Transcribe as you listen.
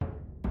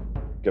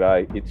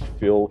G'day, it's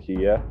Phil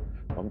here.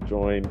 I'm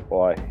joined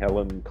by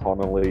Helen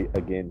Connolly.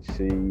 Again,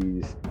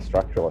 she's a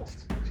structuralist.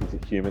 She's a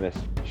humanist.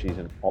 She's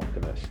an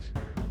optimist.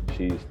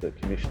 She's the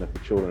Commissioner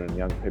for Children and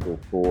Young People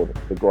for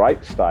the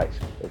great state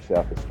of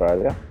South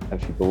Australia.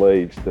 And she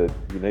believes that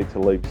you need to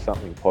leave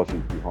something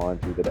positive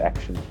behind you, that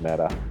actions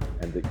matter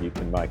and that you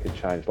can make a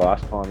change.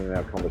 Last time in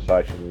our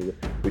conversation,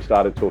 we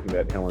started talking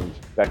about Helen's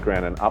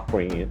background and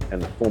upbringing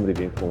and the formative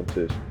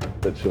influences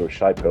that sort of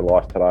shaped her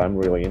life today. I'm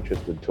really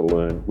interested to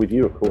learn with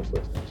you, of course,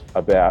 listeners,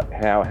 about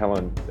how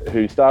Helen,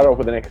 who started off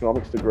with an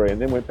economics degree and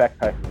then went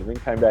backpacking and then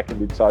came back and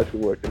did social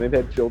work and then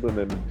had children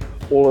and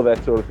all of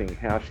that sort of thing,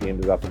 how she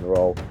ended up in the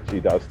role she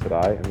does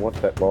today and what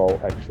that role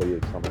actually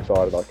is. I'm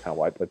excited. I can't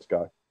wait. Let's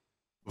go.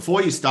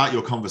 Before you start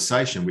your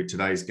conversation with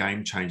today's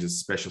Game Changers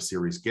special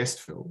series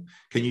guest, Phil,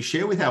 can you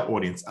share with our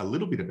audience a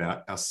little bit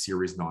about our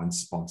Series 9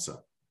 sponsor?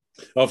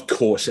 Of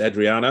course,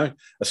 Adriano.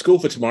 A School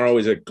for Tomorrow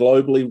is a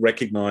globally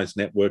recognised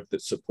network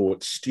that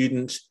supports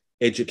students,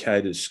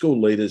 educators,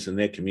 school leaders and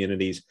their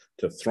communities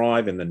to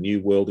thrive in the new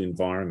world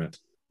environment.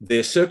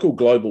 Their Circle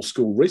Global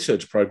School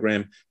Research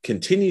Program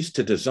continues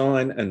to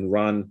design and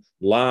run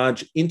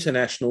large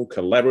international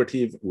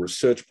collaborative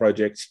research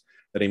projects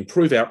that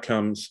improve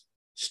outcomes,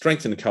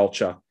 strengthen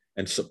culture,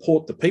 and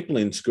support the people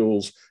in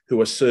schools who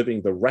are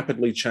serving the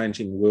rapidly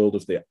changing world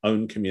of their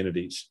own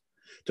communities.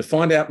 To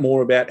find out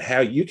more about how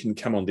you can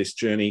come on this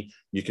journey,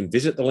 you can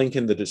visit the link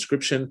in the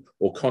description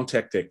or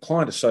contact their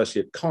client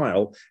associate,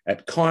 Kyle,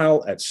 at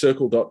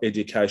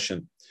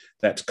kyle@circle.education.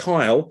 That's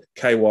Kyle,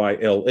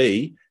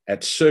 K-Y-L-E,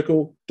 at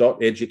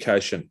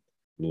circle.education.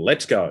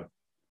 Let's go.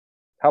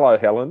 Hello,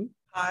 Helen.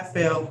 Hi,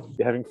 Phil.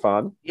 You having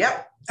fun?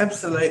 Yep,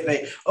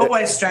 absolutely.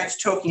 Always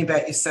strange talking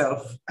about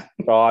yourself.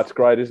 Oh, it's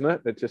great, isn't it?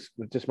 It just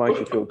makes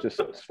you feel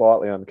just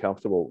slightly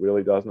uncomfortable,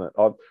 really, doesn't it?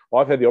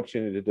 I've had the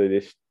opportunity to do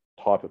this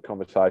type of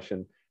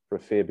conversation for a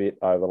fair bit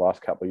over the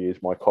last couple of years.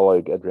 My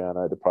colleague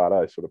Adriano De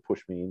Prado sort of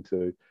pushed me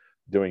into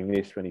doing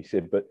this when he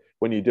said, but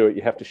when you do it,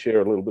 you have to share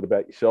a little bit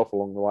about yourself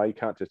along the way. You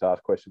can't just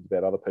ask questions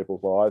about other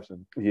people's lives.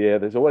 And yeah,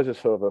 there's always a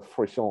sort of a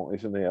frisson,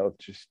 isn't there, of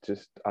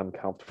just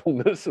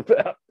uncomfortableness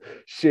about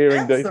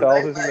sharing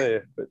details, isn't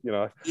there? But, you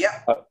know,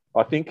 yeah.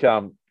 I think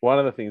one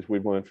of the things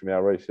we've learned from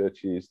our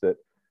research is that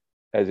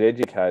as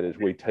educators,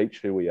 we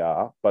teach who we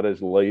are, but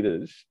as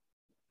leaders,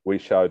 we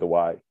show the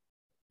way.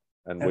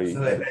 And we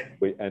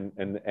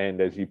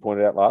and as you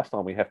pointed out last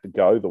time, we have to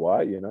go the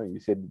way. You know, you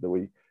said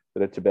that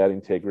it's about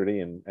integrity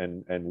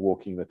and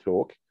walking the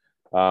talk.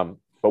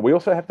 But we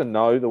also have to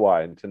know the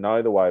way, and to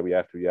know the way, we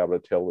have to be able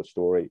to tell the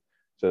story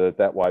so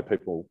that way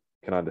people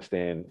can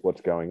understand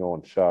what's going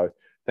on. So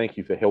thank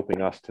you for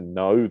helping us to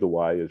know the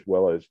way as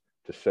well as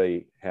to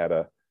see how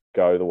to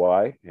go the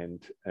way.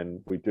 And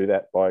we do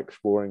that by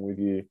exploring with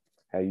you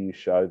how you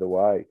show the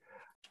way.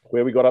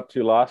 Where we got up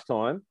to last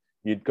time,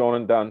 you'd gone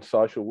and done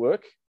social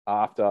work.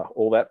 After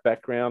all that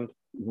background,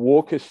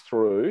 walk us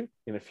through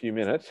in a few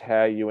minutes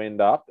how you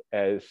end up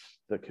as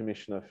the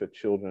Commissioner for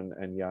Children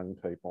and Young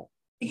People.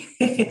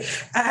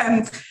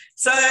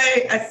 So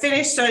I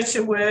finished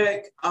social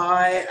work.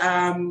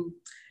 And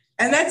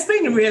that's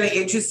been really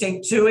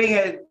interesting doing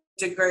a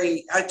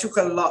degree. I took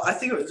a lot. I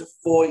think it was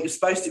it was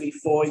supposed to be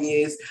 4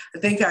 years. I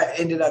think I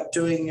ended up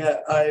doing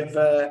it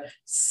over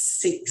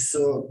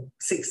 7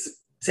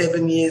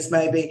 years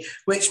maybe,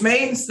 which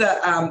means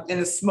that in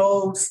a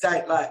small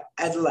state like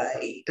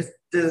Adelaide,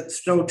 the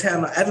small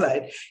town like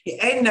Adelaide, you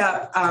end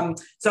up,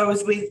 so I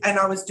was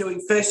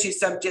doing first year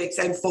subjects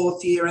and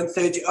fourth year and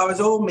third year. I was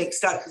all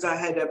mixed up because I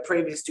had a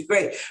previous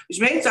degree, which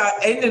means I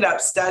ended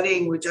up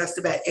studying with just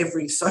about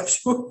every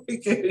social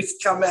worker who's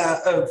come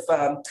out of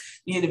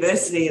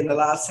university in the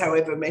last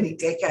however many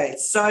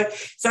decades. So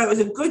it was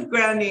a good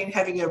grounding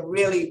having a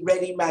really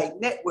ready-made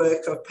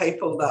network of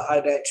people that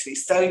I'd actually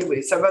studied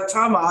with. So by the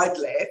time I'd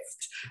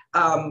left,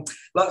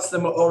 lots of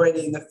them were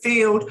already in the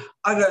field.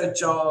 I got a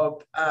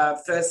job,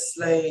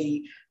 firstly,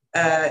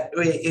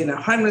 in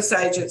a homeless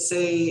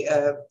agency,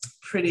 a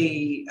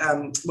pretty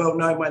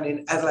well-known one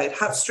in Adelaide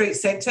Hutt Street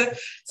Centre.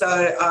 So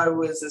I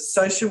was a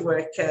social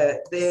worker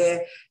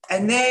there,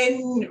 and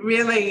then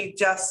really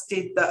just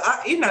did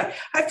I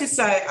have to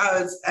say I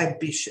was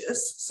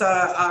ambitious. So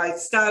I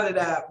started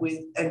out with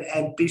an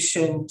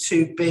ambition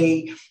to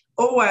be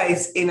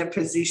always in a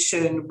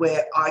position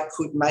where I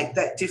could make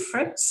that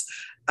difference.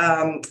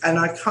 And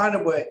I kind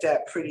of worked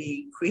out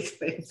pretty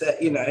quickly that,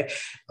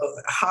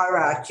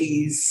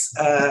 hierarchies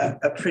are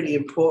pretty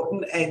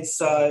important. And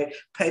so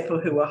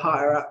people who were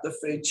higher up the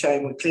food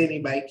chain were clearly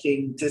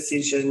making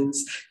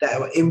decisions that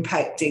were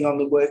impacting on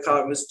the work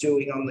I was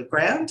doing on the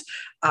ground.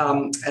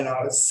 And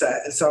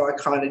so I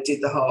kind of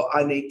did the whole,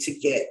 I need to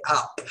get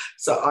up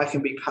so I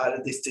can be part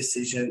of this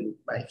decision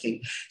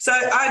making. So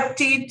I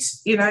did,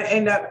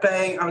 end up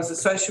I was a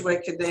social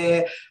worker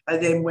there. I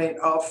then went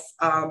off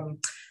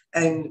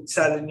and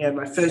started,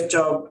 my first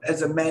job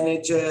as a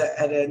manager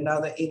at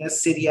another inner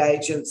city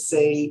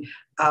agency.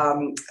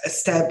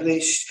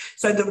 established.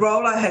 So the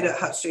role I had at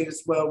Hutt Street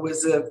as well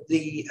was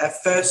the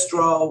first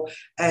role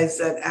as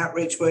an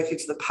outreach worker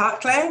to the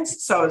parklands.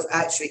 So I was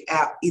actually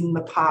out in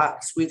the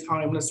parks with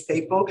homeless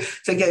people.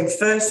 So again,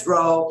 first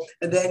role,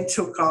 and then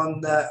took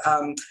on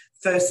the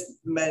first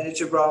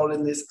manager role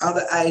in this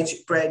other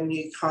age, brand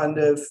new kind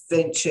of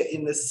venture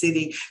in the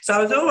city. So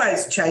I was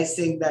always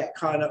chasing that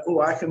kind of,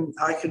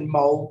 I can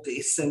mould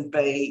this and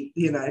be,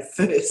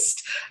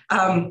 first.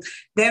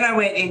 Then I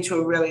went into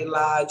a really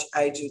large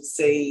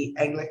agency,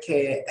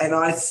 Anglicare, and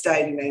I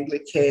stayed in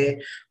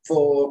Anglicare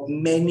for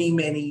many,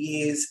 many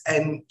years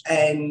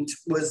and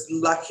was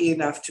lucky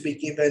enough to be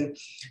given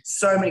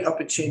so many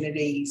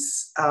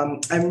opportunities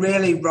and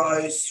really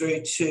rose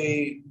through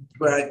to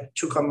where I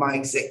took on my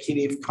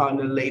executive kind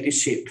of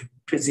leadership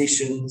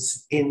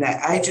positions in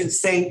that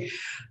agency.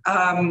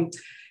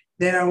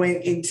 Then I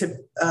went into,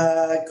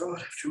 I have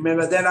to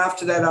remember, then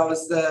after that I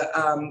was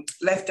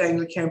left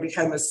Anglicare and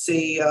became a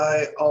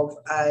CEO of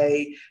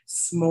a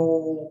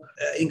small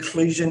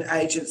inclusion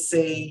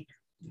agency,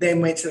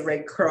 then went to the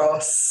Red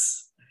Cross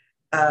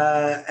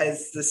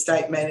as the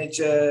state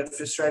manager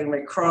for Australian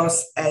Red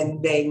Cross,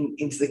 and then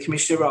into the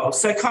commissioner role.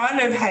 So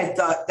kind of had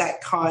that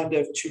kind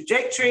of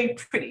trajectory,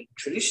 pretty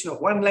traditional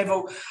at one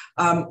level.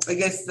 I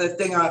guess the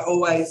thing I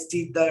always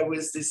did though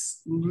was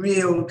this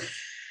real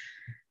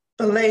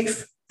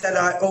belief that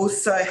I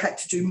also had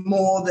to do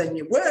more than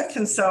your work.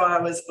 And so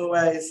I was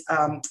always,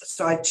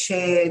 so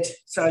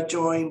I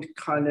joined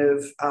kind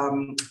of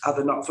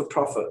other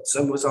not-for-profits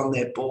and was on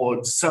their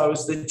boards. So I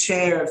was the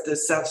chair of the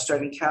South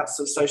Australian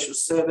Council of Social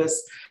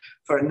Service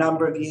for a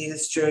number of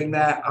years during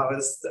that. I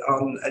was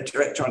a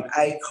director on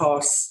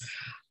ACOS.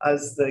 I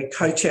was the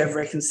co-chair of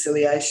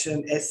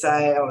Reconciliation SA.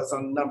 I was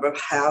on a number of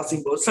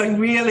housing boards. So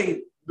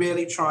really,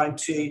 really trying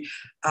to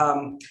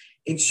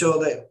ensure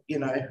that,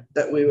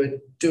 that we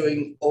were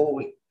doing all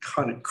we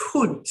kind of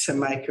could to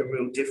make a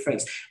real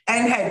difference,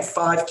 and had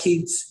 5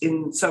 kids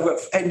so I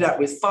ended up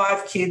with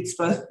 5 kids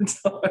by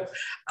the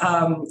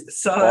time.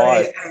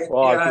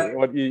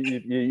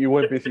 You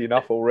weren't busy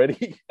enough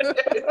already.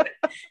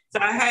 So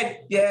I had,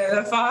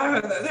 the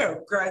 5, they're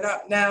all grown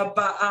up now,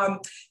 but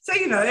so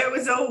it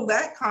was all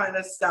that kind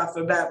of stuff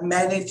about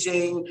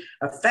managing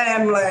a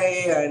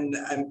family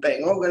and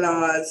being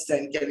organised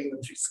and getting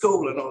them through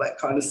school and all that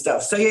kind of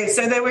stuff. So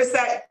so there was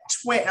that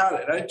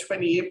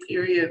 20-year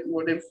period,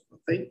 whatever I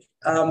think,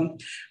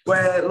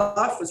 where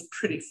life was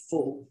pretty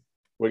full.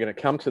 We're going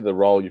to come to the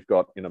role you've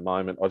got in a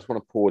moment. I just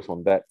want to pause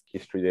on that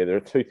history there. There are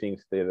 2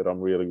 things there that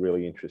I'm really,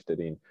 really interested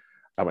in.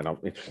 I mean, I'm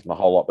interested in a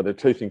whole lot, but there are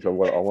 2 things I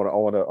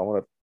want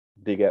to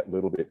dig out a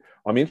little bit.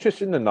 I'm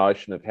interested in the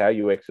notion of how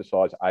you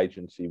exercise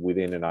agency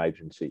within an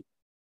agency,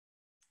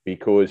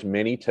 because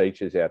many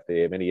teachers out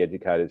there, many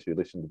educators who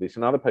listen to this,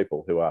 and other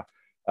people who are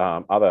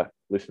other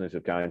listeners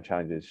of Game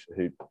Changers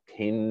who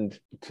tend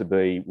to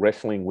be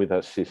wrestling with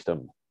a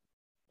system,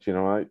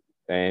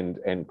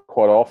 and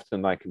quite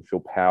often they can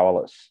feel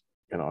powerless.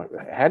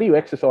 How do you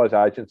exercise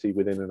agency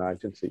within an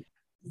agency?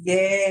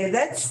 Yeah,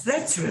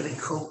 that's really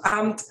cool.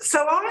 So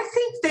I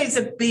think there's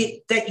a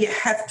bit that you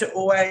have to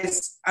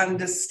always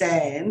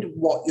understand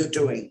what you're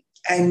doing,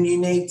 and you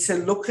need to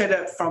look at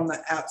it from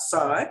the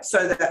outside.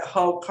 So that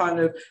whole kind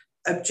of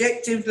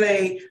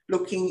objectively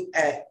looking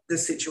at the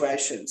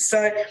situation.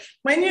 So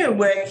when you're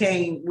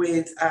working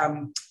with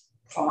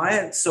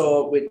clients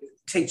or with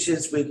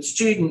teachers, with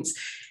students,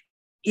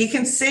 you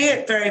can see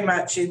it very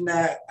much in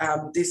that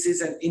this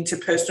is an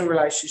interpersonal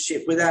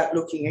relationship without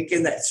looking,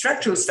 again, that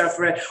structural stuff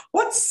around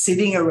what's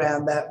sitting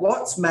around that,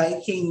 what's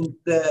making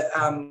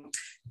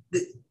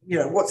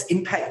what's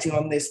impacting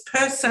on this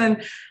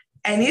person.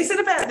 And is it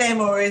about them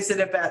or is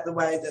it about the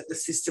way that the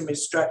system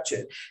is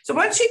structured? So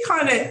once you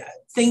kind of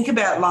think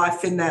about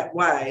life in that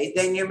way,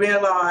 then you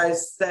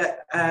realise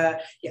that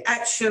you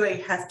actually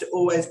have to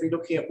always be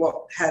looking at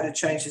how to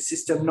change the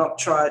system, not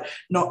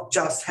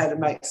just how to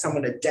make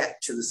someone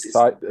adapt to the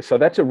system. So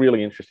that's a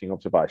really interesting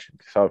observation.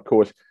 So, of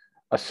course,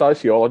 a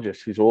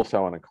sociologist who's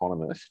also an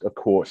economist, of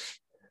course,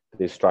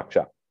 there's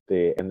structure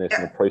there and there's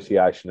an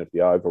appreciation of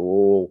the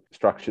overall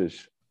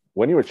structures.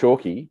 When you're a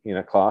chalky in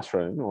a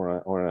classroom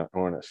or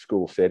in a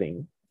school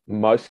setting,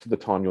 most of the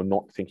time you're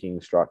not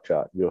thinking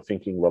structure, you're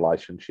thinking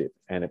relationship,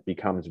 and it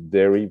becomes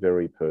very,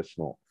 very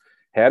personal.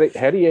 How do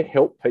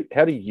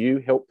you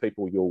help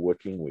people you're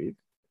working with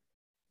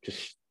to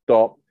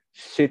stop,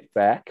 sit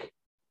back,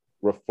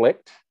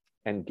 reflect,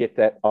 and get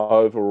that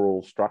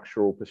overall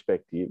structural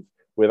perspective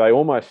where they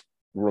almost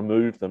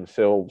remove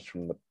themselves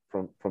from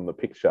the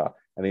picture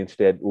and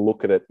instead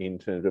look at it in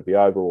terms of the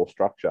overall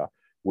structure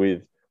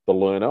with the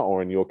learner,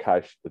 or in your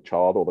case, the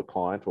child or the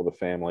client or the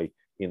family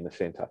in the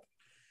centre?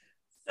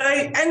 So,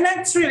 and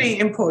that's really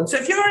important. So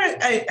if you're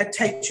a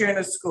teacher in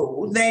a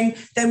school, then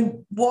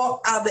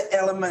what are the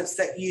elements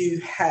that you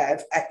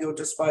have at your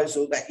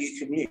disposal that you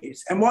can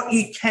use? And what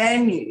you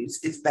can use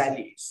is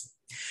values.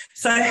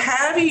 So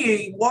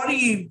what do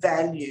you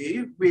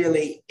value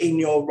really in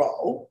your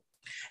role?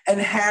 And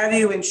how do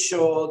you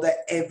ensure that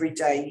every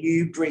day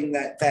you bring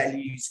that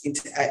values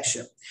into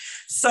action?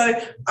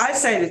 So I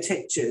say to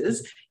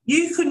teachers,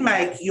 You could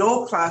make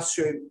your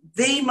classroom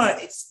the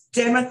most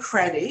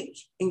democratic,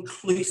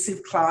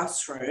 inclusive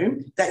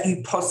classroom that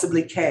you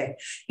possibly can.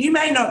 You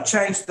may not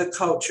change the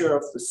culture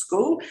of the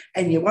school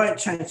and you won't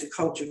change the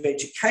culture of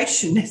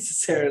education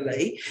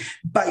necessarily,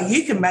 but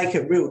you can make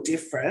a real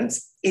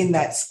difference in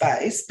that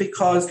space,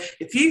 because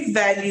if you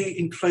value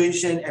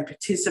inclusion and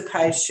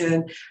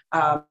participation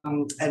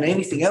and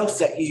anything else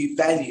that you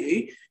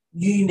value,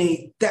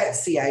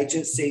 that's the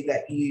agency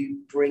that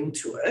you bring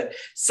to it.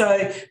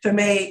 So for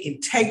me,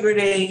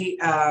 integrity,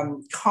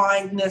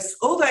 kindness,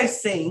 all those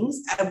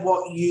things are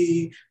what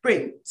you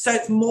bring. So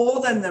it's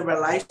more than the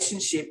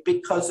relationship,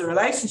 because the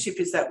relationship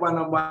is that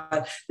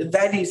one-on-one. The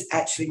values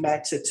actually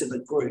matter to the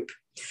group.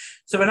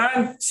 So when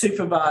I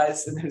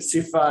supervise and have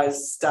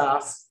supervised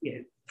staff,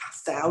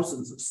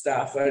 thousands of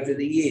staff over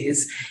the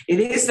years,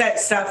 it is that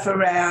stuff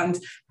around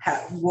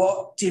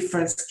what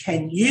difference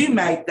can you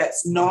make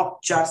that's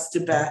not just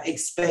about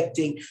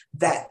expecting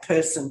that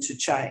person to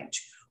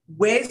change.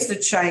 Where's the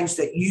change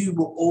that you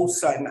will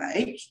also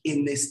make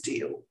in this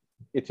deal?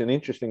 It's an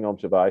interesting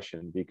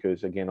observation,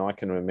 because, again, I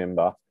can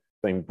remember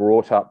being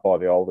brought up by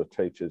the older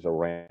teachers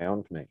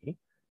around me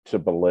to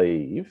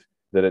believe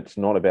that it's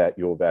not about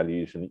your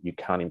values and that you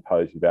can't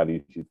impose your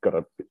values. You've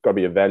got to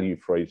be a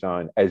value-free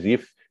zone, as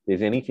if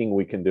there's anything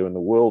we can do in the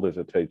world as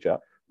a teacher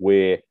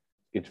where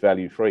it's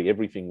value-free.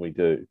 Everything we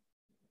do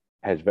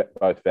has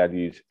both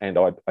values and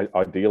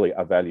ideally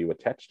a value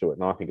attached to it.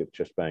 And I think it's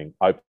just being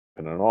open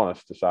and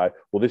honest to say,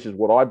 well, this is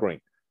what I bring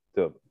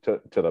to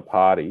the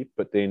party.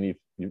 But then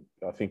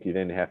I think you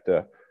then have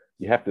to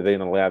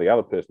then allow the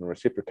other person to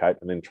reciprocate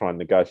and then try and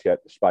negotiate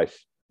the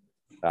space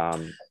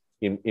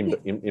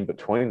in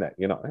between that,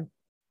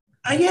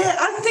 Yeah,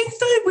 I think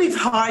that we've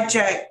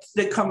hijacked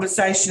the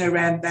conversation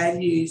around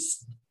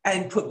values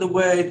and put the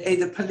word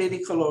either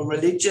political or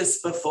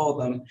religious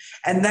before them.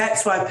 And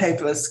that's why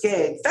people are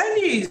scared.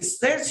 Values,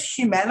 there's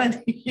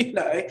humanity,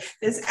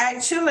 there's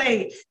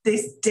actually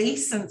this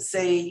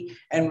decency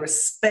and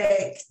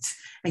respect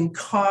and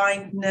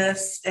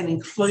kindness and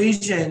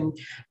inclusion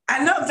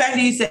are not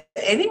values that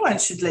anyone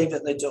should leave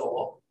at the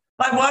door.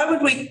 Like, why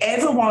would we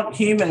ever want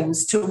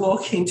humans to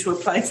walk into a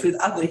place with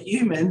other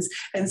humans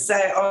and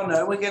say, oh,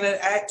 no, we're going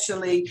to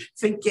actually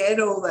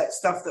forget all that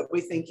stuff that we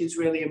think is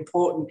really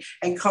important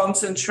and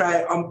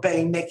concentrate on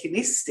being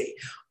mechanistic?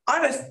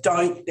 I just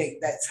don't think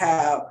that's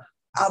how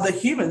other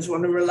humans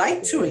want to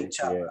relate to each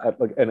other.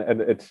 Yeah.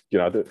 And it's,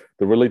 the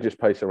religious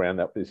piece around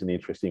that is an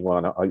interesting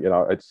one.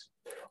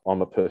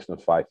 I'm a person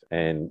of faith.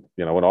 And,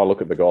 when I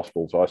look at the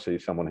Gospels, I see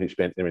someone who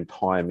spent their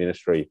entire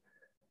ministry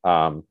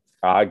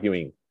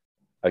arguing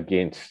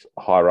against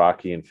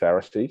hierarchy and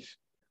Pharisees.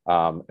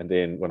 And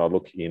then when I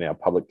look in our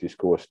public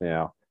discourse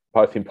now,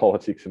 both in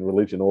politics and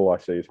religion, all I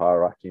see is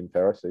hierarchy and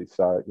Pharisees.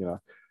 So,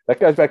 that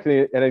goes back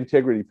to an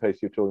integrity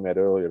piece you were talking about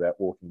earlier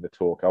about walking the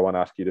talk. I won't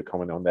ask you to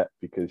comment on that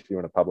because you're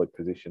in a public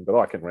position, but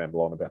I can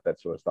ramble on about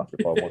that sort of stuff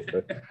if I want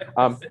to.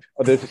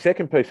 There's a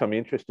second piece I'm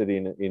interested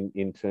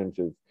in terms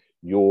of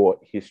your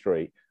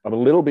history. I'm a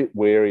little bit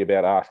wary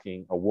about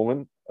asking a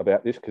woman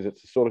about this because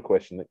it's the sort of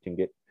question that can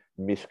get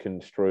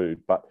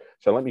misconstrued. But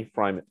so let me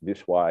frame it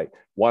this way.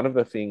 One of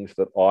the things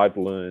that I've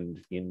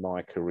learned in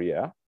my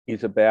career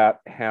is about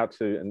how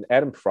to, and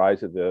Adam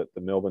Fraser, the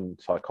Melbourne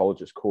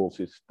psychologist, calls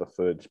this the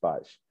third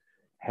space,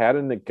 how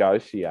to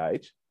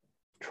negotiate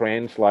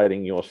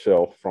translating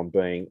yourself from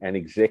being an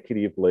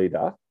executive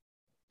leader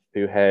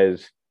who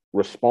has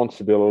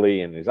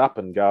responsibility and is up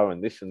and go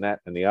and this and that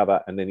and the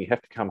other, and then you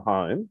have to come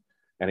home.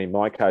 And in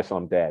my case,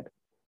 I'm dad.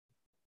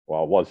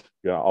 Well,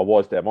 I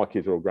was dad. My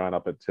kids are all grown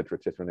up, et cetera,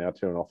 now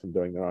too, and often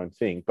doing their own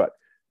thing. But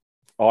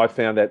I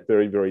found that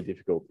very, very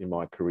difficult in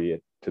my career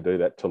to do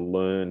that, to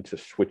learn to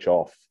switch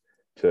off,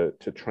 to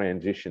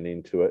transition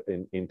into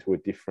a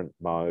different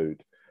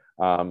mode.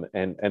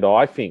 And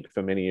I think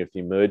for many of the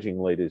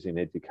emerging leaders in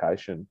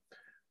education,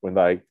 when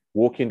they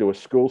walk into a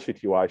school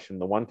situation,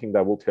 the one thing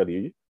they will tell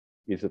you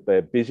is that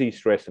they're busy,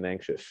 stressed, and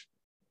anxious.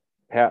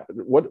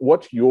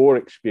 What's your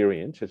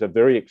experience as a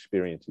very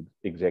experienced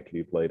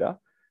executive leader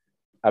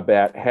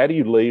about how do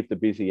you leave the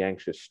busy,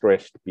 anxious,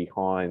 stressed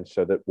behind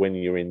so that when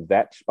you're in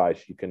that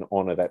space, you can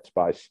honour that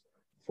space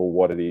for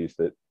what it is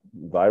that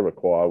they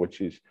require,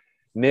 which is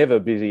never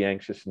busy,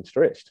 anxious, and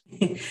stressed?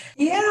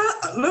 Yeah,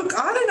 look,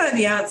 I don't know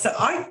the answer.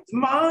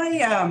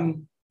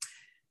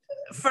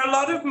 For a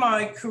lot of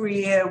my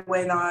career,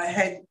 when I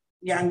had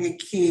younger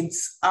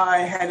kids, I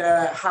had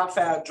a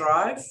half-hour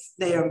drive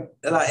there,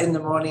 like in the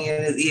morning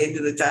and at the end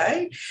of the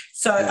day.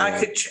 So I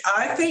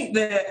think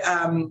that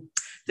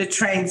the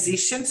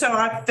transition. So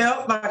I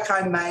felt like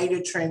I made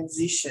a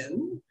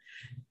transition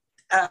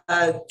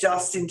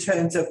just in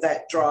terms of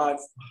that drive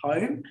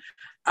home.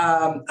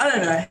 I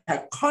don't know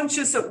how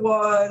conscious it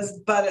was,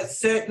 but it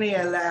certainly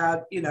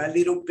allowed, a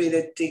little bit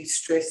of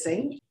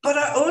de-stressing. But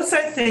I also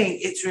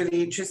think it's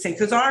really interesting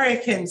because I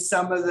reckon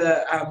some of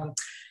the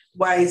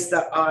ways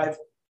that I've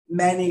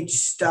manage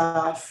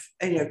staff,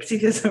 and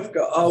particularly as I've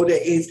got older,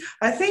 is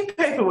I think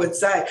people would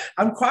say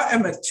I'm quite a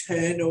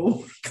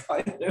maternal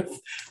kind of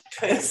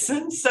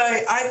person. So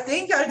I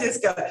think I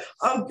just go,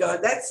 oh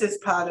God, that's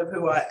just part of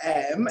who I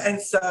am.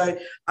 And so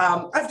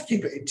I have to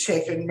keep it in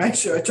check and make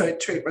sure I don't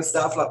treat my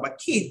staff like my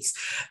kids.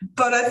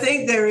 But I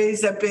think there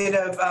is a bit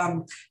of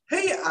who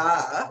you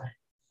are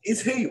is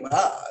who you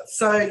are.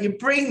 So you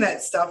bring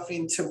that stuff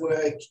into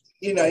work.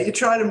 You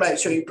try to make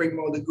sure you bring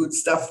more of the good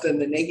stuff than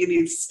the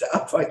negative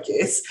stuff, I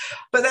guess.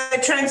 But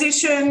that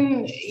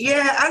transition,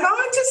 yeah, and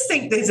I just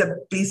think there's a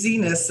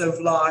busyness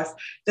of life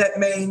that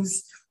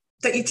means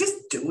that you're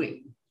just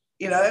doing.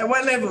 At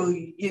one level,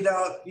 you're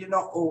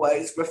not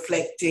always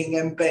reflecting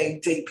and being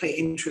deeply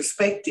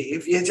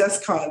introspective. You're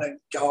just kind of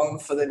going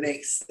for the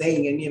next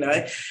thing,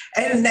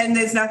 and then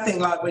there's nothing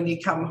like when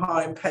you come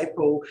home,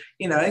 people,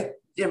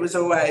 there was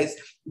always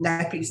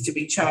nappies to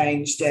be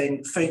changed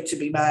and food to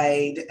be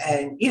made,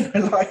 and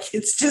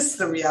it's just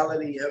the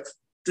reality of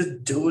the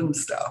doing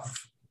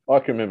stuff. I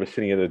can remember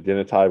sitting at a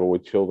dinner table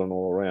with children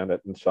all around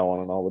it and so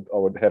on, and I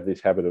would have this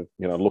habit of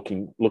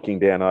looking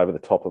down over the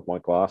top of my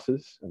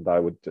glasses, and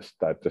they'd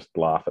just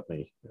laugh at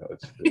me.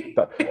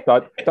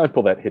 Don't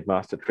pull that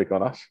headmaster trick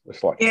on us.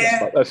 It's like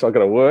that's not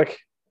going to work.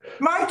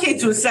 My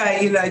kids will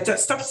say, don't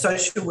stop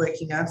social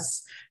working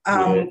us.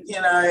 I'll do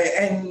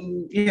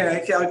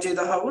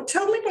the whole, well,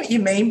 tell me what you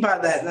mean by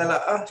that. And they're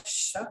like, oh,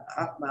 shut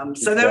up, Mum.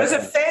 So there was a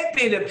fair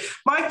bit of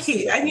my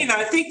kid. And,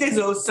 I think there's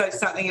also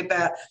something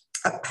about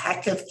a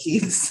pack of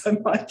kids. So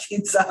my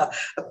kids are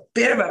a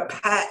bit of a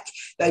pack.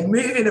 They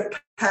move in a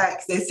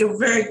pack. They're still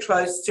very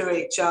close to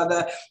each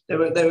other. There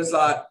was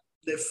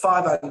they're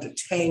 5 under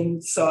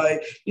 10. So,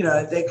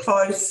 they're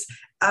close.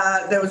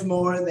 There was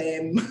more of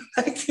them.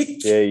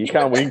 You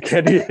can't win,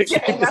 can you? You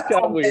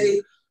can't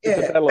win. Yeah.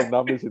 It's a battle of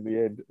numbers in the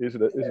end,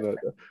 isn't it?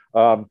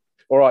 All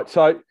right.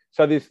 So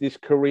there's this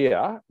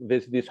career,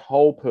 there's this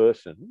whole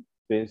person,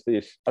 there's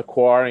this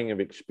acquiring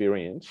of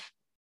experience,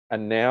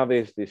 and now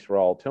there's this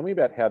role. Tell me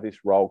about how this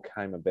role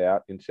came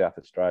about in South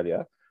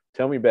Australia.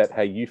 Tell me about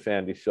how you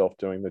found yourself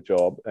doing the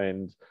job,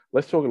 and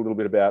let's talk a little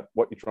bit about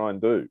what you try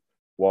and do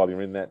while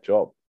you're in that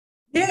job.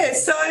 Yeah,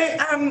 so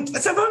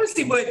I've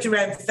obviously worked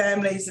around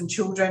families and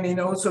children in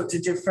all sorts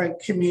of different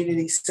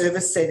community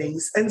service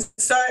settings. And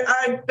so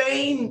I've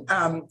been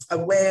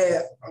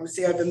aware,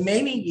 obviously, over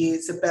many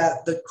years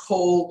about the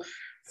call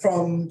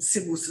from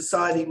civil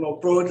society more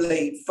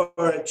broadly for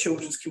a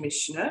children's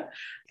commissioner.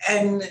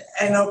 And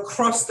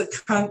across the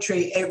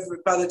country,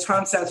 by the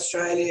time South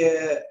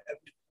Australia,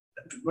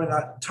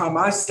 time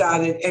I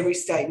started, every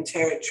state and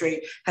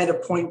territory had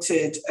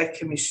appointed a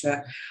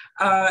commissioner,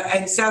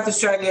 and South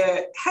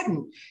Australia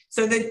hadn't.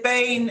 So there'd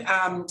been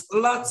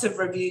lots of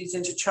reviews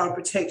into child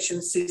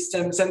protection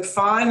systems, and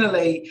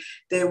finally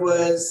there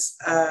was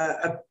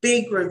a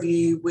big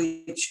review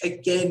which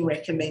again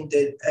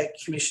recommended a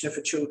commissioner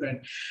for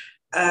children.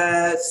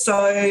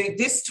 So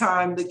this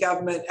time the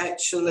government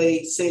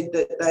actually said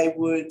that they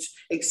would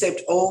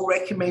accept all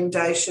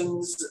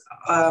recommendations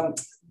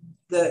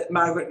that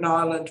Margaret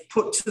Nyland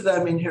put to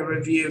them in her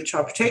review of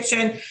child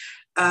protection.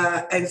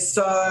 And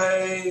so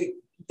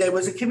there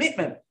was a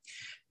commitment.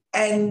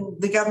 And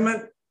the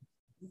government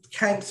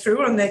came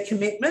through on their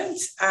commitment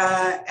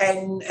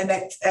and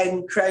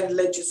created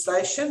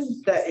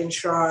legislation that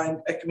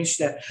enshrined a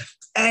commissioner.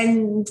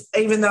 And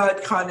even though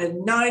I'd kind of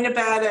known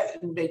about it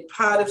and been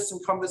part of some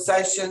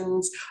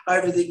conversations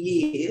over the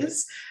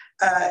years,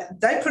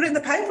 they put it in the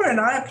paper and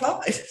I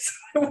applied.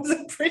 So it was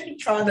a pretty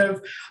kind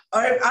of,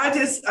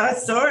 I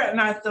saw it and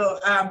I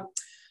thought,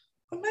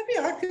 well, maybe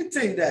I could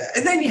do that.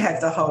 And then you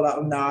have the whole,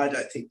 no, I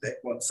don't think they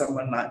want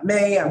someone like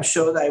me. I'm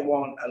sure they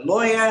want a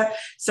lawyer.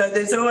 So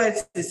there's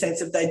always the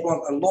sense of they'd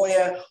want a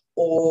lawyer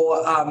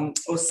or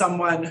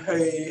someone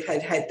who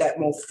had that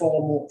more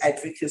formal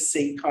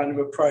advocacy kind of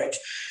approach.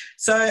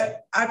 So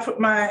I put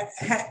my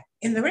hat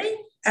in the ring.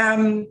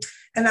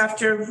 And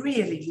after a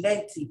really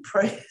lengthy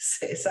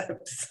process, I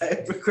have to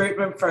say,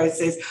 recruitment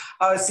process,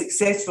 I was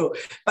successful.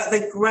 But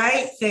the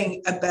great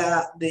thing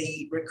about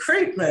the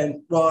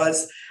recruitment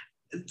was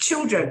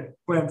children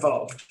were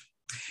involved.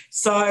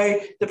 So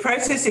the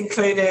process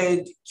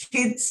included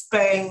kids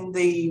being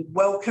the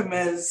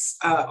welcomers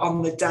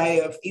on the day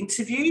of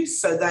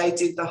interviews. So they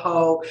did the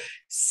whole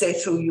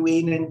settle you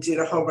in and did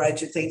a whole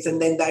range of things.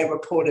 And then they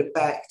reported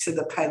back to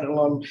the panel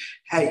on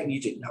how you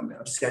didn't know,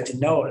 obviously I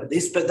didn't know all of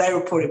this, but they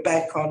reported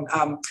back on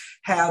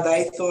how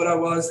they thought I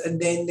was. And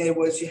then there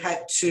was, you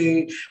had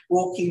to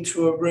walk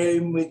into a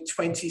room with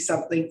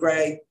 20-something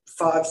grade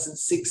 5s and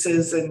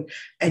 6s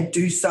and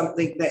do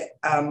something that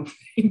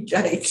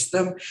engaged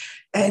them.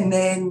 And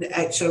then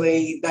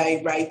actually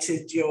they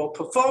rated your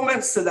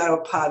performance. So they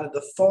were part of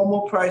the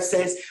formal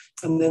process.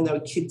 And then there were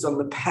kids on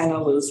the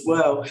panel as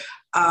well.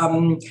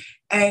 And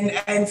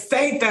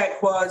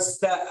feedback was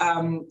that,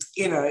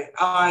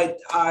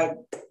 I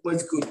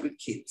was good with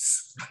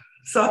kids.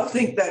 So I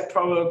think that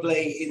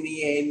probably in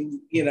the end,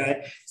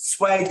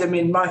 swayed them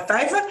in my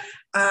favour.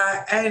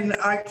 And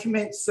I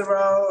commenced the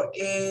role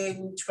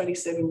in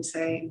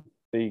 2017.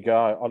 There you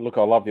go. Look,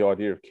 I love the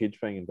idea of kids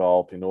being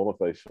involved in all of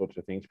these sorts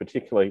of things,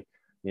 particularly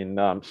in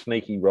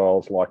sneaky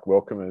roles like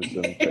welcomers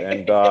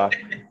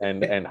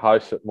and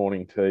hosts at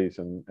morning teas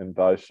and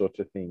those sorts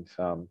of things.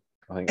 I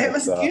think it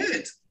was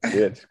good.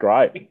 Yeah, it's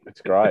great.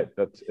 It's great.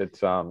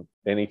 It's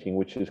anything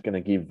which is going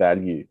to give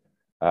value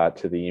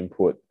to the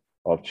input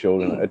of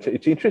children.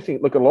 It's interesting.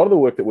 Look, a lot of the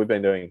work that we've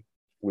been doing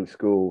with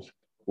schools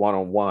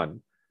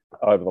one-on-one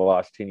over the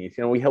last 10 years,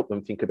 we help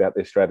them think about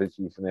their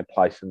strategies and their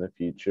place in the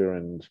future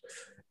and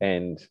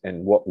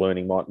what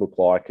learning might look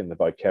like and the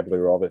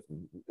vocabulary of it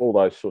and all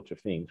those sorts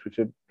of things, which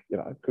are,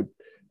 good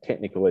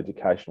technical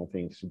educational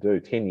things to do.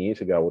 10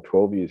 years ago or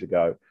 12 years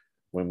ago,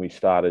 when we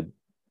started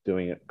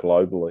doing it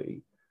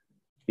globally,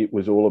 it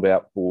was all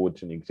about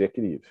boards and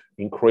executives.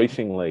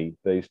 Increasingly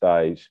these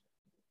days,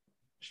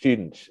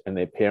 students and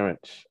their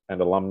parents and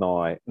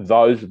alumni,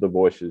 those are the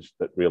voices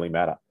that really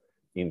matter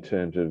in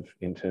terms of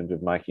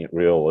making it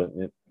real.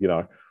 And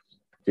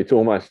it's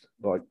almost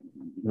like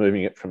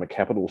moving it from a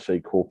capital C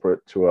corporate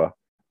to a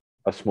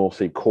small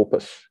c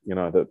corpus,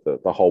 the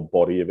whole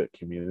body of it,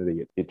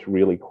 community. It's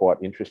really quite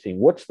interesting.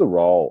 What's the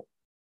role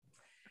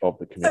of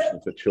the Commission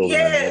for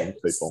Children and Young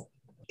People?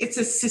 It's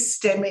a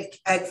systemic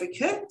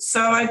advocate. So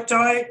I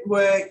don't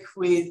work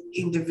with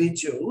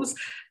individuals,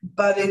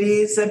 but it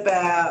is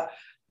about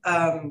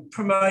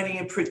promoting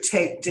and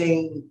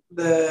protecting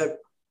the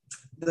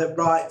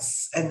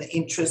rights and the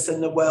interests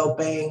and the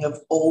well-being of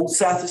all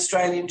South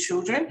Australian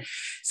children.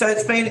 So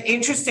it's been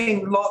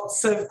interesting.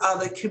 Lots of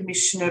other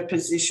commissioner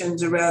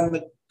positions around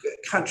the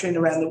country and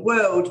around the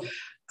world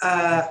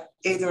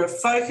either are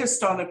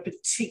focused on a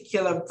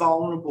particular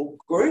vulnerable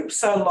group.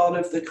 So a lot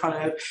of the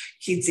kind of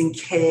kids in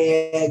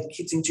care,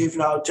 kids in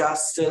juvenile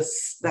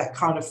justice, that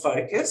kind of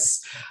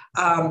focus.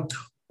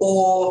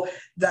 Or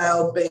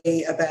they'll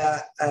be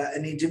about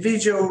an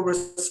individual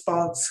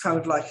response, kind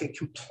of like a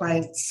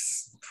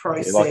complaints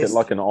process. Yeah,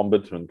 like an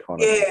ombudsman kind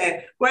of.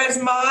 Yeah,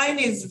 whereas mine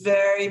is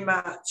very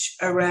much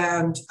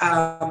around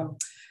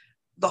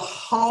the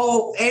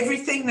whole,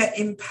 everything that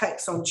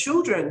impacts on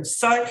children.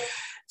 So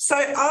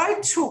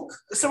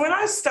when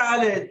I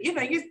started,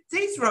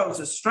 these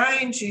roles are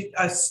strange. You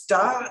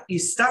start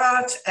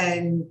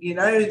and,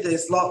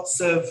 there's lots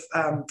of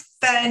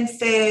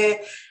fanfare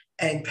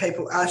and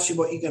people ask you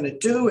what you're going to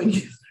do and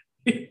you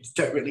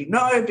don't really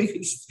know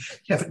because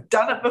you haven't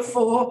done it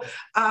before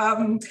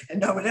and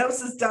no one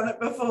else has done it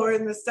before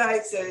in the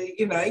States. So,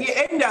 you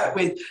end up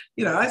with,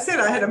 I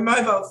said I had a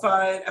mobile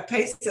phone, a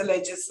piece of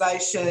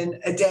legislation,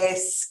 a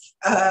desk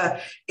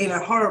in a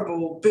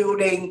horrible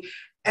building,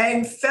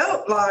 and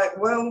felt like,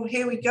 well,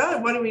 here we go.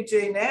 What do we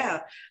do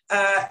now?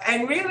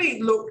 And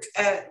really looked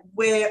at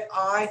where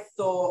I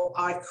thought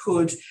I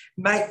could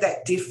make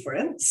that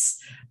difference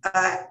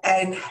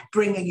and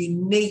bring a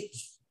unique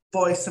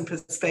voice and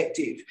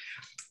perspective.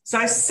 So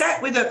I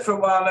sat with it for a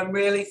while and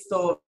really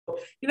thought,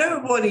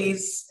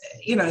 this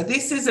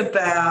is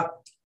about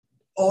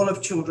all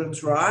of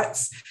children's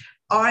rights.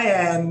 I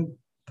am,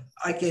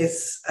 I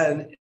guess,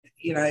 I've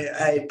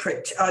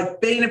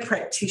been a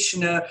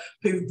practitioner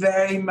who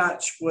very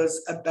much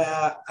was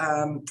about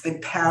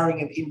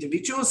empowering of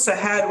individuals. So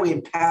how do we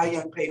empower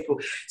young people?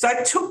 So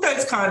I took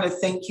those kind of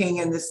thinking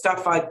and the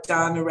stuff I'd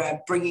done around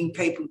bringing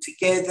people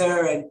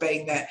together and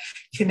being that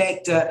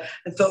connector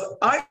and thought,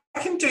 I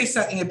can do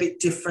something a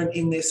bit different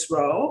in this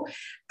role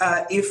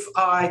if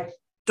I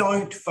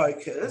don't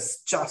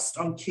focus just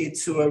on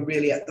kids who are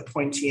really at the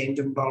pointy end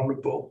and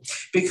vulnerable,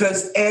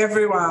 because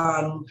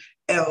everyone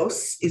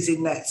else is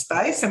in that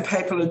space and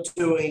people are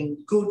doing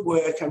good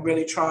work and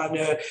really trying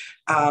to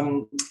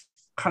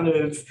kind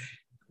of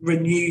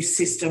renew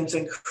systems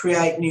and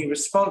create new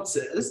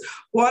responses.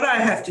 What I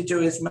have to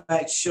do is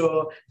make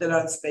sure that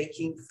I'm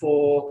speaking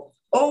for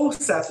all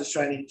South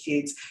Australian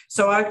kids.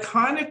 So I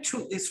kind of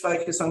took this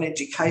focus on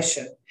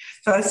education.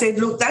 So I said,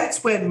 look,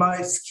 that's where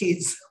most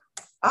kids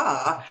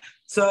are.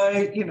 So,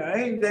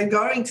 they're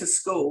going to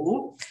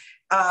school.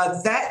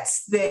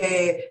 That's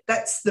the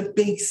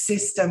big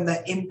system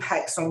that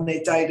impacts on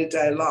their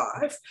day-to-day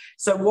life.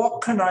 So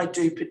what can I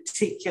do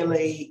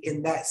particularly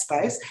in that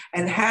space?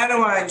 And how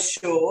do I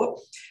ensure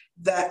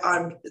that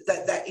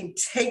that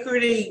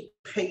integrity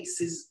piece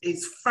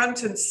is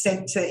front and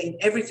centre in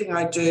everything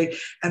I do,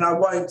 and I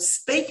won't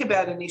speak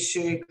about an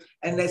issue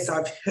unless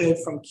I've heard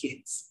from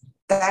kids?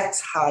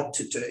 That's hard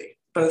to do,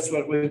 but it's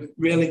what we've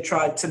really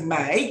tried to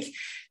make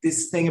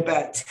this thing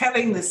about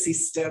telling the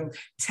system,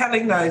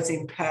 telling those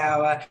in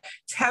power,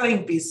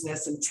 telling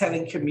business and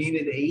telling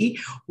community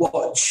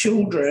what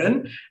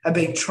children have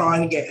been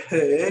trying to get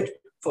heard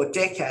for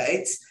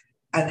decades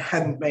and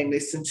haven't been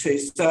listened to.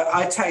 So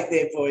I take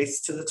their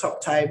voice to the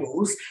top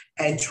tables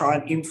and try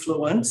and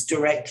influence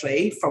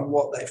directly from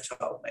what they've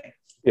told me.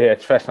 Yeah,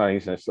 it's fascinating,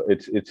 isn't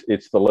it?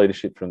 It's the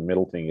leadership from the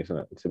middle thing, isn't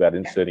it? It's about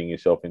inserting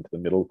yourself into the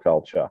middle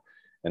culture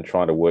and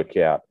trying to work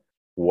out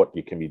what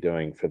you can be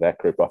doing for that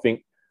group. I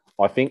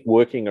think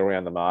working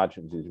around the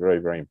margins is very,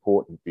 very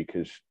important,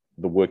 because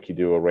the work you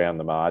do around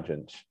the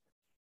margins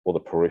or the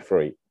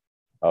periphery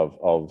of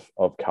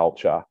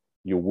culture,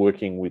 you're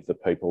working with the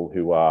people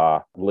who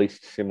are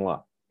least similar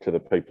to the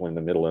people in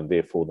the middle, and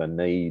therefore the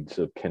needs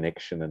of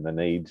connection and the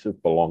needs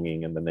of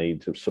belonging and the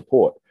needs of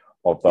support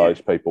of those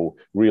people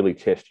really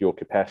test your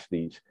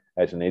capacities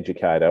as an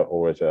educator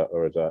or as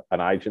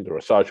an agent or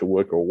a social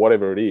worker or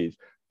whatever it is.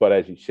 But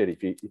as you said,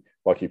 if you're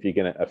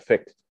going to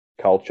affect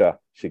culture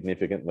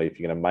significantly, if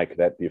you're going to make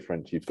that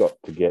difference, you've got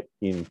to get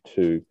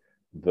into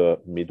the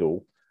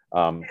middle.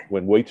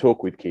 When we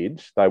talk with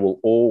kids, they will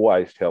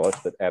always tell us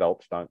that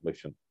adults don't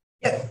listen.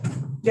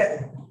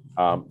 Yeah.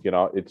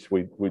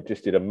 We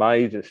just did a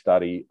major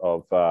study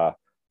of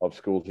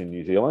schools in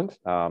New Zealand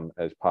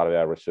as part of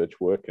our research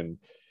work, and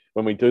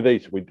when we do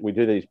these, we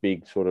do these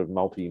big sort of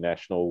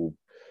multinational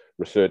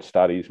research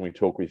studies, and we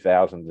talk with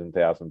thousands and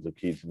thousands of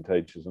kids and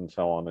teachers and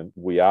so on, and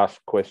we ask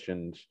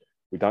questions.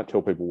 We don't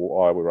tell people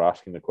why we're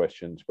asking the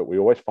questions, but we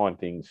always find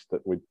things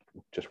that we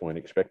just weren't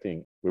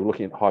expecting. We were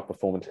looking at high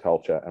performance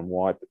culture and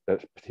why a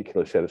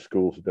particular set of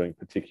schools are doing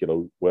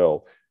particularly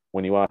well.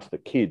 When you ask the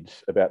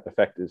kids about the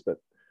factors that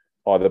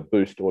either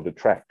boost or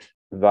detract,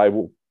 they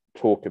will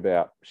talk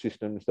about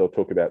systems, they'll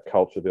talk about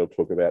culture, they'll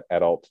talk about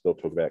adults, they'll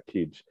talk about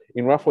kids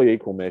in roughly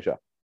equal measure.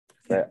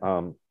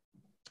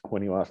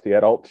 When you ask the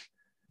adults,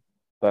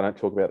 they don't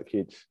talk about the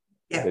kids.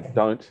 They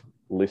don't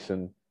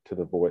listen to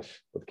the voice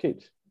of the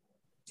kids.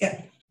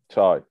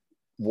 So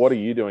what are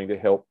you doing to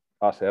help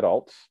us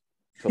adults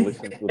to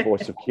listen to the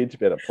voice of kids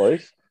better,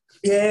 please?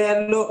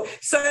 Look,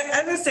 so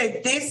as I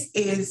said,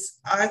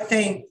 I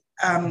think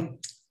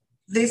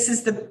this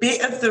is the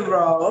bit of the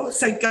role.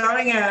 So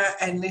going out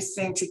and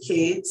listening to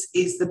kids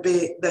is the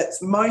bit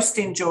that's most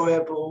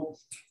enjoyable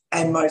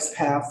and most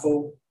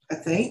powerful, I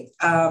think,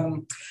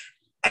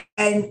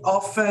 and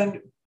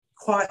often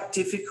quite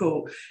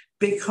difficult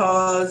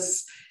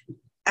because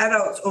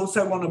adults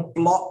also want to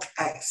block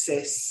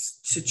access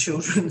to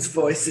children's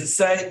voices.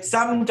 So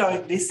some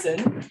don't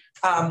listen,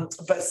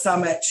 but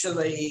some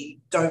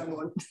actually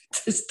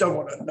just don't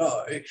want to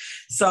know.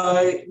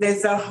 So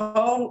there's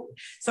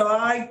so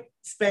I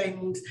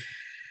spend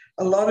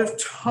a lot of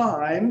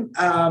time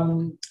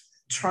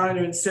trying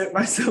to insert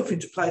myself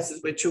into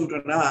places where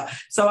children are.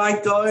 So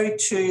I go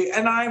to,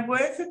 and I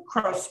work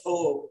across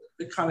all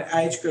the kind of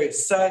age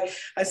groups. So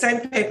I say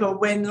to people,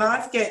 when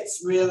life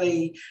gets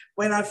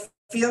when I'm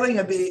feeling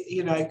a bit,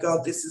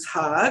 God, this is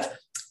hard,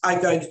 I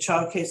go to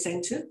childcare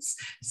centres.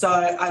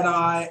 And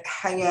I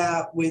hang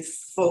out with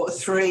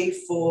 3,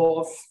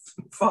 4,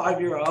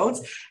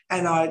 5-year-olds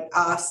and I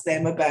ask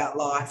them about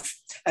life.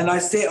 And I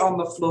sit on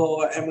the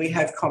floor and we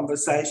have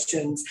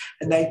conversations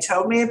and they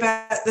tell me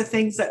about the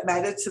things that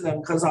matter to them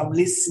because I'm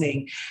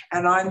listening.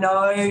 And I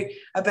know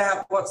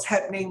about what's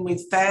happening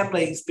with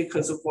families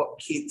because of what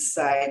kids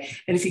say.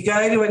 And if you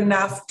go to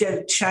enough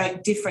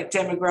different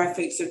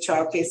demographics of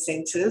childcare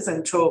centres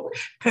and talk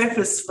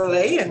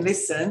purposefully and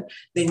listen,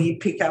 then you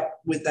pick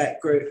up with that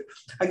group.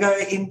 I go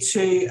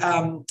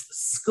into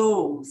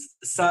schools.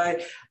 So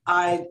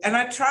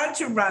I try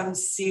to run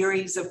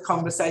series of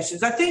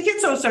conversations. I think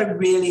it's also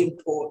really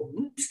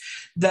important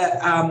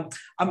that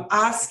I'm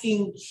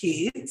asking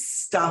kids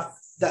stuff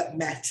that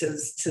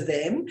matters to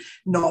them,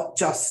 not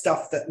just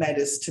stuff that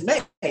matters to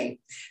me,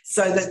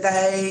 so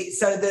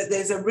that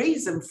there's a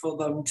reason for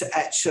them to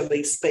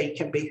actually speak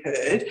and be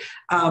heard.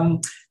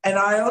 And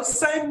I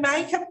also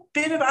make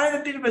I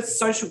have a bit of a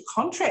social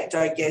contract,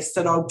 I guess,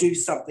 that I'll do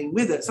something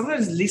with it.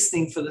 Sometimes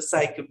listening for the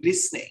sake of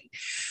listening.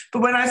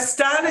 But when I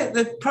started,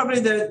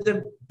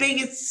 the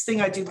biggest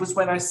thing I did was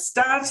when I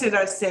started,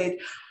 I said,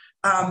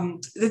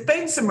 there's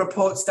been some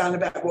reports done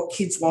about what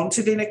kids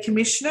wanted in a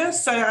commissioner.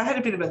 So I had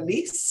a bit of a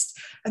list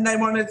and they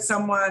wanted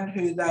someone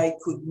who they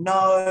could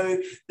know,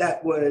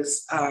 that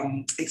was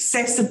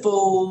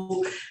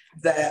accessible,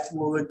 that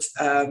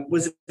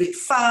was a bit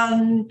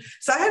fun.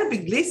 So I had a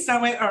big list and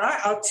I went, all right,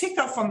 I'll tick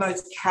off on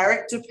those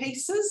character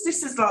pieces.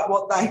 This is like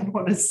what they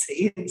want to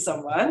see in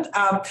someone.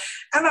 And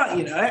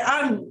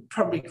I'm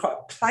probably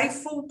quite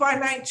playful by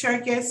nature,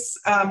 I guess.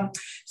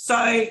 So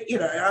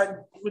I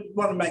would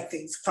want to make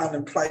things fun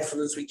and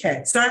playful as we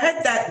can. So I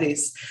had that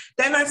list.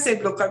 Then I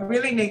said, look, I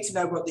really need to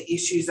know what the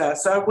issues are.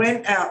 So I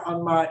went out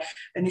on my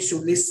initial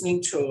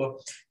listening tour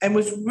and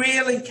was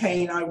really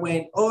keen. I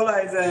went all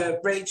over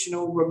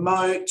regional,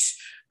 remote,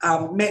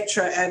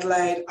 Metro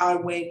Adelaide. I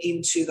went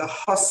into the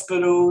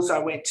hospitals, I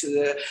went to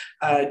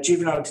the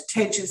juvenile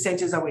detention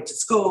centres, I went to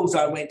schools,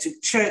 I went to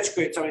church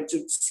groups, I went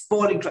to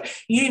sporting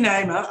clubs, you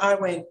name it. I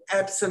went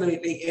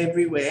absolutely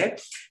everywhere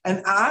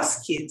and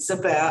asked kids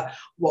about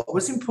what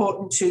was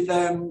important to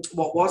them,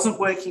 what wasn't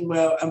working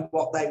well and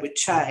what they would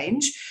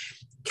change.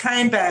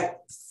 Came back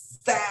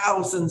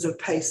thousands of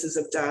pieces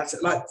of data,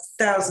 like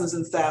thousands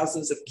and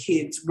thousands of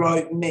kids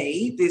wrote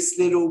me this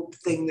little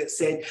thing that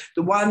said,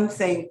 the one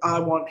thing I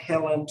want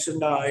Helen to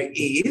know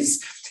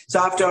is, so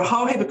after a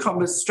whole heap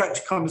of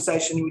structured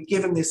conversation, you would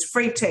give them this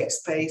free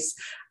text piece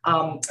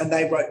and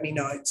they wrote me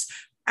notes.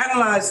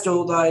 analysed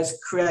all those,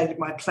 created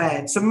my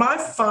plan. So my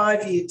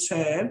 5-year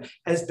term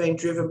has been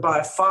driven by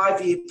a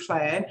 5-year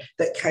plan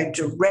that came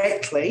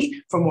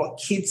directly from what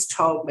kids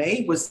told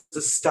me was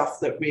the stuff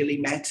that really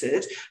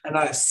mattered. And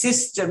I've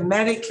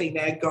systematically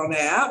now gone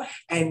out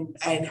and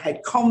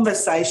had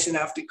conversation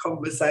after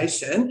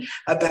conversation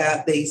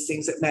about these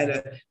things that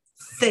matter.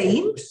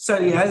 Themed. So,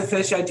 the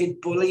first year I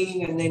did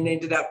bullying and then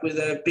ended up with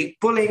a big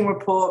bullying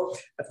report.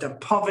 I've done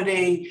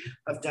poverty.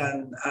 I've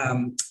done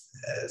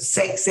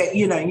sex,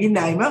 you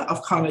name it.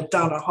 I've kind of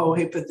done a whole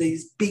heap of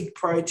these big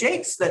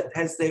projects that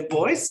has their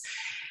voice.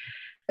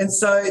 And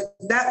so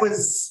it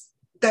was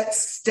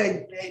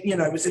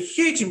a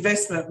huge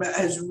investment, but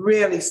has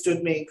really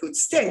stood me in good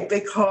stead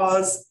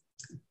because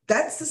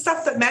that's the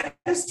stuff that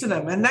matters to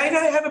them. And they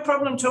don't have a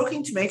problem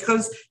talking to me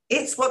because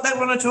it's what they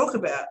want to talk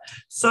about.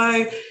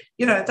 So,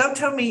 they'll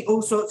tell me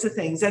all sorts of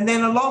things. And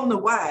then along the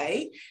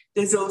way,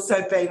 there's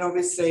also been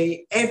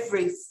obviously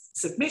every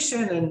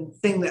submission and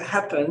thing that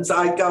happens,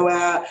 I go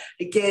out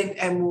again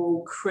and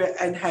we'll create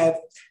and have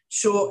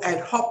short ad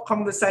hoc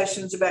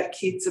conversations about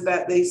kids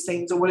about these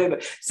things or whatever.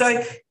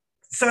 So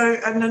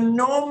an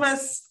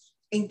enormous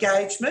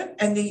engagement,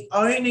 and the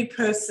only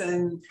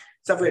person,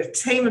 so I've got a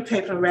team of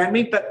people around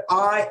me, but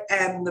I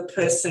am the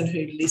person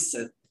who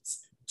listens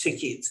to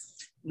kids,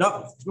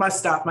 not my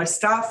staff. My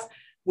staff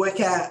work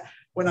out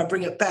when I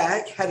bring it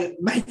back how to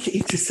make it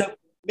into something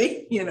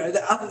big,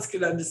 that others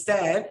can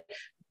understand.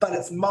 But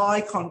it's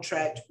my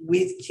contract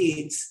with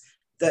kids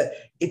that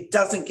it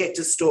doesn't get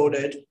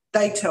distorted.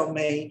 They tell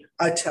me,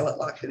 I tell it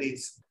like it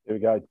is. There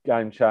we go.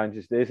 Game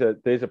changes. There's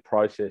a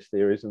process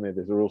there, isn't there?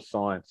 There's a real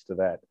science to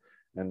that.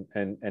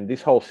 And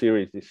this whole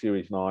series, this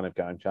series 9 of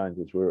Game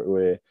Changers,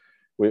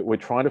 we're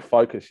trying to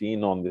focus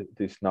in on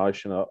this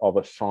notion of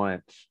a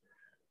science,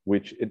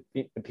 which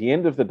at the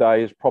end of the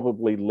day is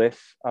probably less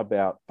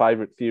about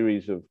favourite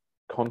theories of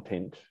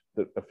content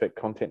that affect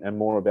content and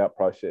more about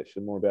process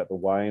and more about the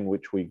way in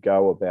which we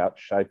go about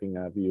shaping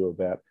our view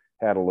about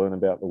how to learn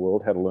about the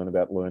world, how to learn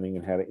about learning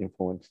and how to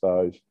influence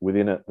those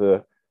within it.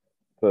 The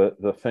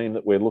theme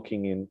that we're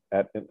looking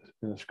at in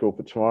the School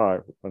for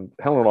Tomorrow, and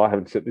Helen and I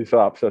haven't set this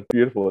up, so it's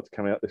beautiful it's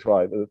come out this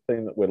way. The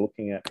theme that we're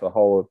looking at for the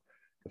whole of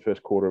the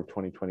first quarter of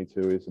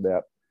 2022 is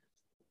about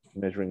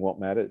measuring what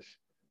matters.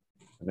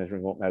 And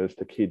measuring what matters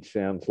to kids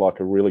sounds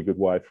like a really good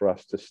way for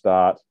us to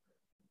start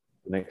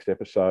the next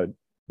episode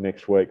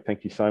next week.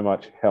 Thank you so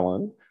much,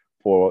 Helen,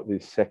 for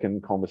this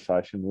second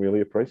conversation.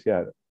 Really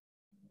appreciate it.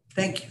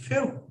 Thank you,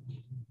 Phil.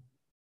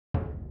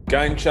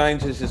 Game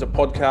Changers is a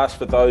podcast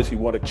for those who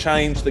want to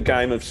change the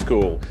game of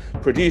school.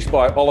 Produced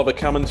by Oliver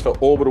Cummins for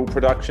Orbital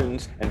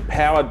Productions and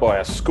powered by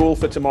A School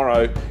for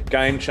Tomorrow,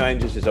 Game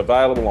Changers is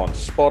available on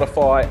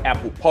Spotify,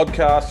 Apple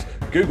Podcasts,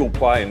 Google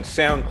Play and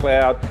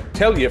SoundCloud.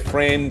 Tell your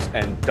friends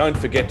and don't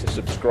forget to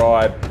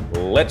subscribe.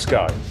 Let's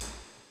go.